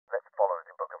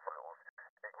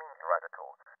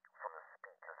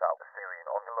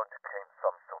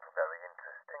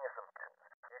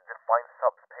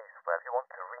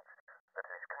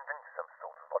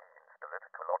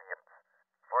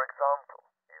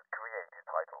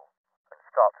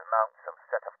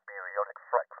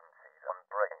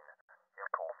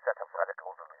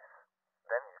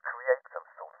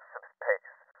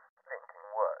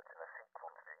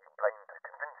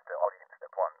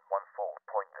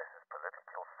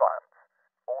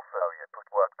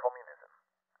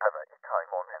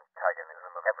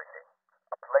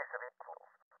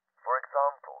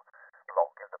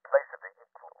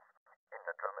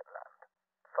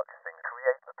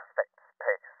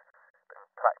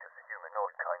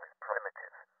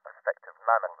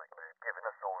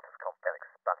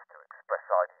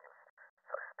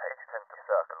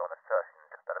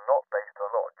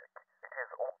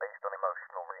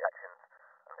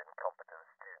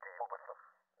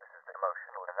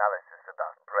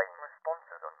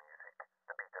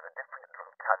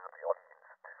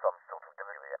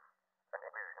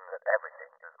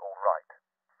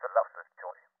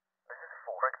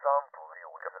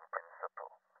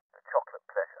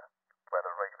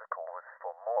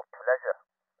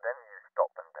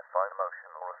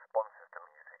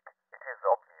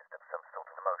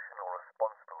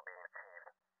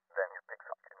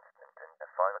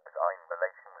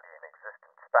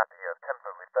capacity of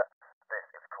temper with that. This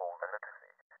is called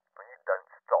illiteracy. When you don't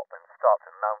stop and start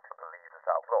to mount and believe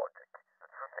without logic,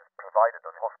 the truth is provided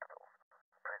on hospitals,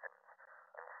 prisons,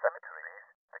 and cemeteries,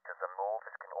 because a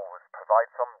morphist can always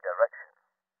provide some direction.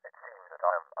 It seems that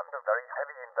I am under very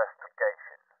heavy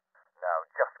investigation. Now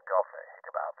just go for it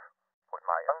about what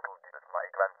my uncle did with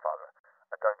my grandfather,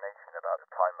 a donation about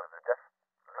the time of the death.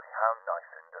 Look how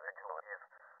nice and original he is.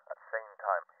 At the same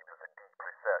time, he was a deep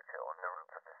researcher on the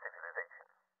roots of the civilization.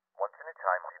 Once in a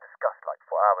time, he discussed like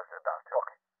 4 hours about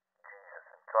Jesus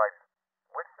and Christ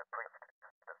with the priest.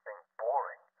 The thing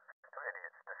boring. Two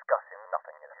idiots discussing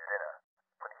nothing at his dinner.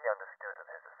 When he understood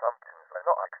that his assumptions were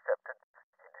not accepted,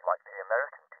 he did like the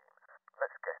American team.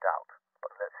 Let's get out,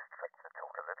 but let's straighten the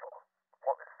talk a little.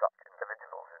 What is such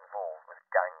individuals involved with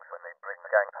gangs when they bring the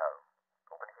gang home?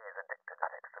 Or when he is addicted to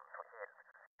ecstasies, what he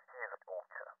is a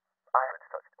torture. I had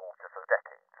such torture for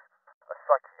decades. A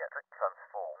psychiatric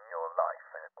transform your life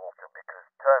in a torture because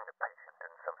turn the patient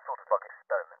in some sort of drug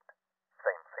experiment.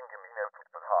 Same thing can be noted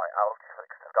with high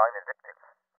alcoholics and addictive.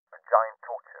 A giant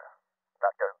torture.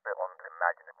 That goes beyond the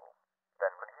imaginable.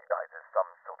 Then when he dies there's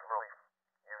some sort of relief.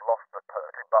 You lost the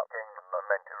purgatory but gained the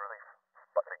momentary relief.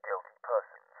 But the guilty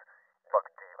person's drug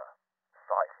dealer,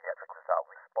 psychiatric without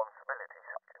responsibility,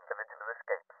 such individual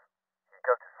escapes. You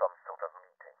go to some sort of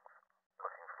meetings,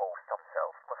 looking for some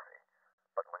self-mercy.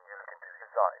 But when you look into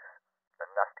his eyes, a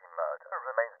nasty murder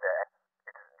remains there.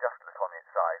 It is just look on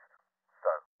its eyes.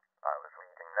 So, I was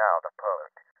reading now the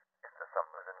poet. If the son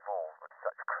was involved with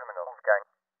such criminals gang,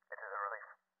 it is a relief.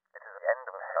 It is the end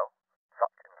of hell.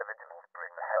 Such individuals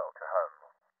bring hell to home.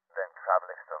 Then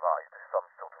travelers survive to some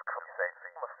sort of crusade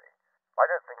for mercy. I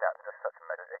don't think that just such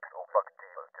medics or drug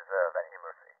dealers deserve any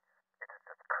mercy. It is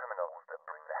just criminals that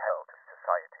bring the hell to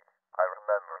society. I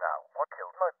remember now what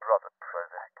killed my brother